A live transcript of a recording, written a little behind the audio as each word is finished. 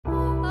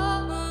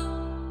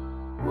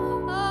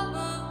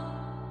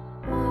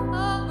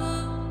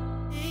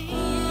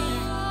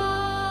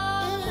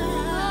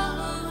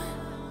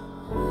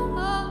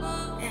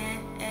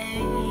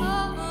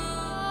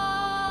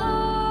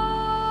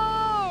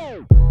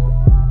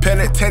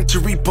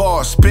Penitentiary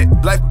bars, spit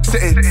life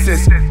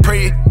sentences.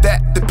 Pray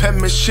that the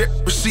penmanship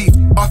receive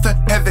author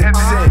heaven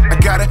sent. I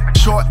got a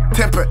short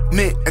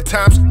temperament, at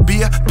times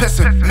be a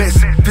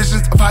pessimist.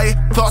 Visions of higher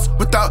thoughts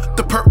without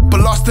the purple,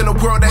 lost in a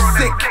world that's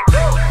sick.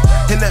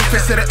 In the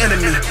face of the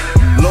enemy,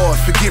 Lord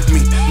forgive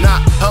me.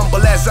 Not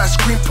humble as I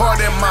scream,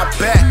 pardon my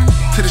back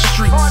to the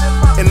streets.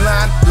 In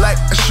line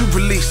like a shoe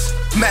release.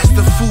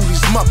 Master fool,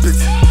 these Muppets.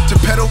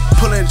 Geppetto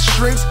pulling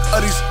strings of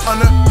these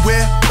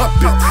unaware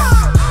puppets.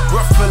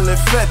 Ruffling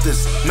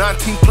feathers,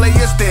 19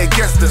 players, they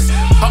against us.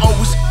 I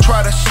always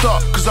try to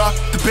start, cause off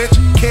the bench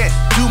can't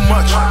do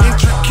much.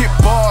 Intricate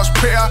bars,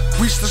 pray I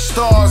reach the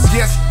stars.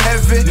 Yes,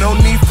 heaven, no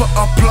need for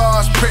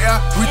applause. Pray I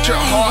reach your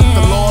heart,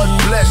 the Lord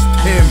blessed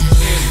him.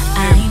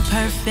 I ain't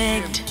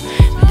perfect,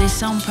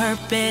 this on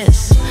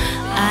purpose.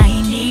 I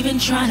ain't even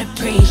trying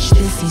to preach,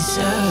 this is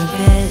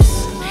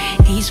service.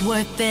 He's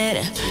worth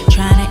it,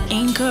 trying to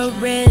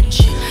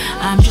encourage.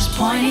 I'm just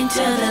pointing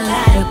to the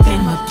light up in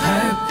my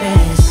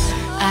purpose.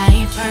 I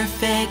ain't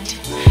perfect,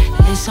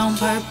 this on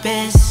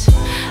purpose.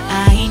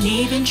 I ain't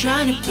even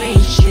trying to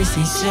preach, this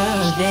ain't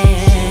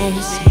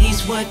service.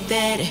 He's worth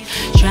it,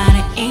 trying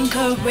to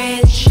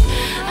encourage.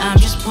 I'm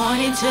just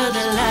pointing to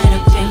the light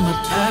up in my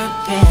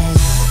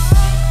purpose.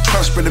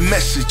 Spread the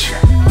message,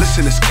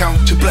 listeners count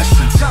your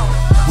blessings.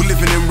 We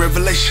living in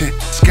revelation,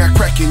 sky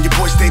cracking, your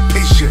boy stay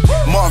patient.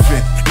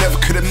 Marvin never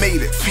could have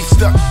made it, feet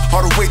stuck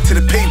all the way to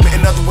the pavement.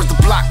 In other words, the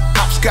block,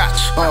 hopscotch.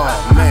 Oh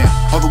man,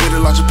 all the way to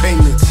larger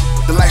payments.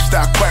 The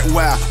lifestyle quite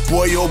wild,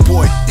 boy oh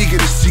boy, eager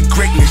to see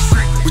greatness,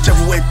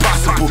 whichever way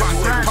possible.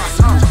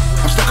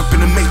 I'm stuck up in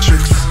the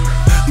matrix.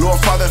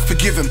 Lord Father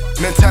forgive him,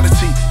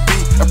 mentality be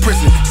a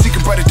prison,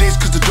 seeking brighter days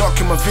cause the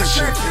dark in my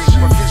vision.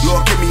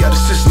 Lord get me out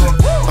of system.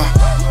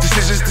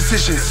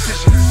 Decisions.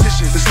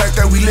 This life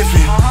that we live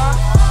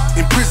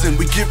in prison,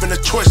 we given a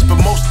choice, but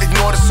most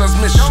ignore the son's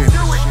mission.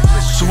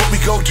 So what we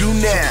gon' do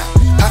now?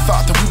 I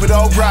thought that we would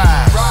all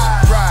rise.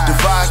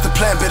 Devise the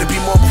plan, better be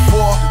more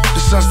before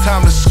the sun's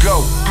time. Let's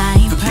go. I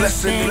ain't The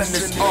blessing perfect,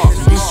 in this art.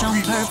 this on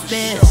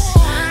purpose.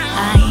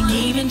 I ain't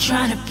even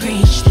trying to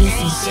preach, this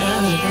is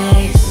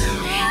service.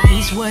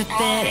 He's worth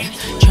it,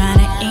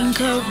 trying to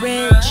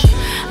encourage.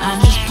 I'm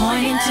just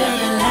pointing to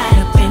the light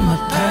up in my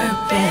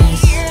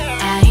purpose.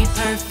 I ain't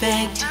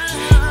perfect,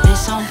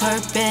 this on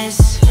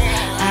purpose.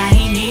 I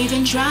ain't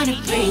even trying to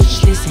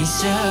preach, this ain't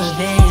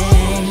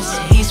service.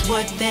 He's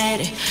worth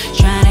it,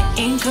 trying to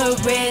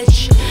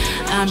encourage.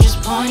 I'm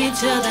just pointing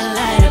to the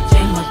light up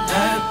in my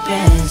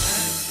purpose.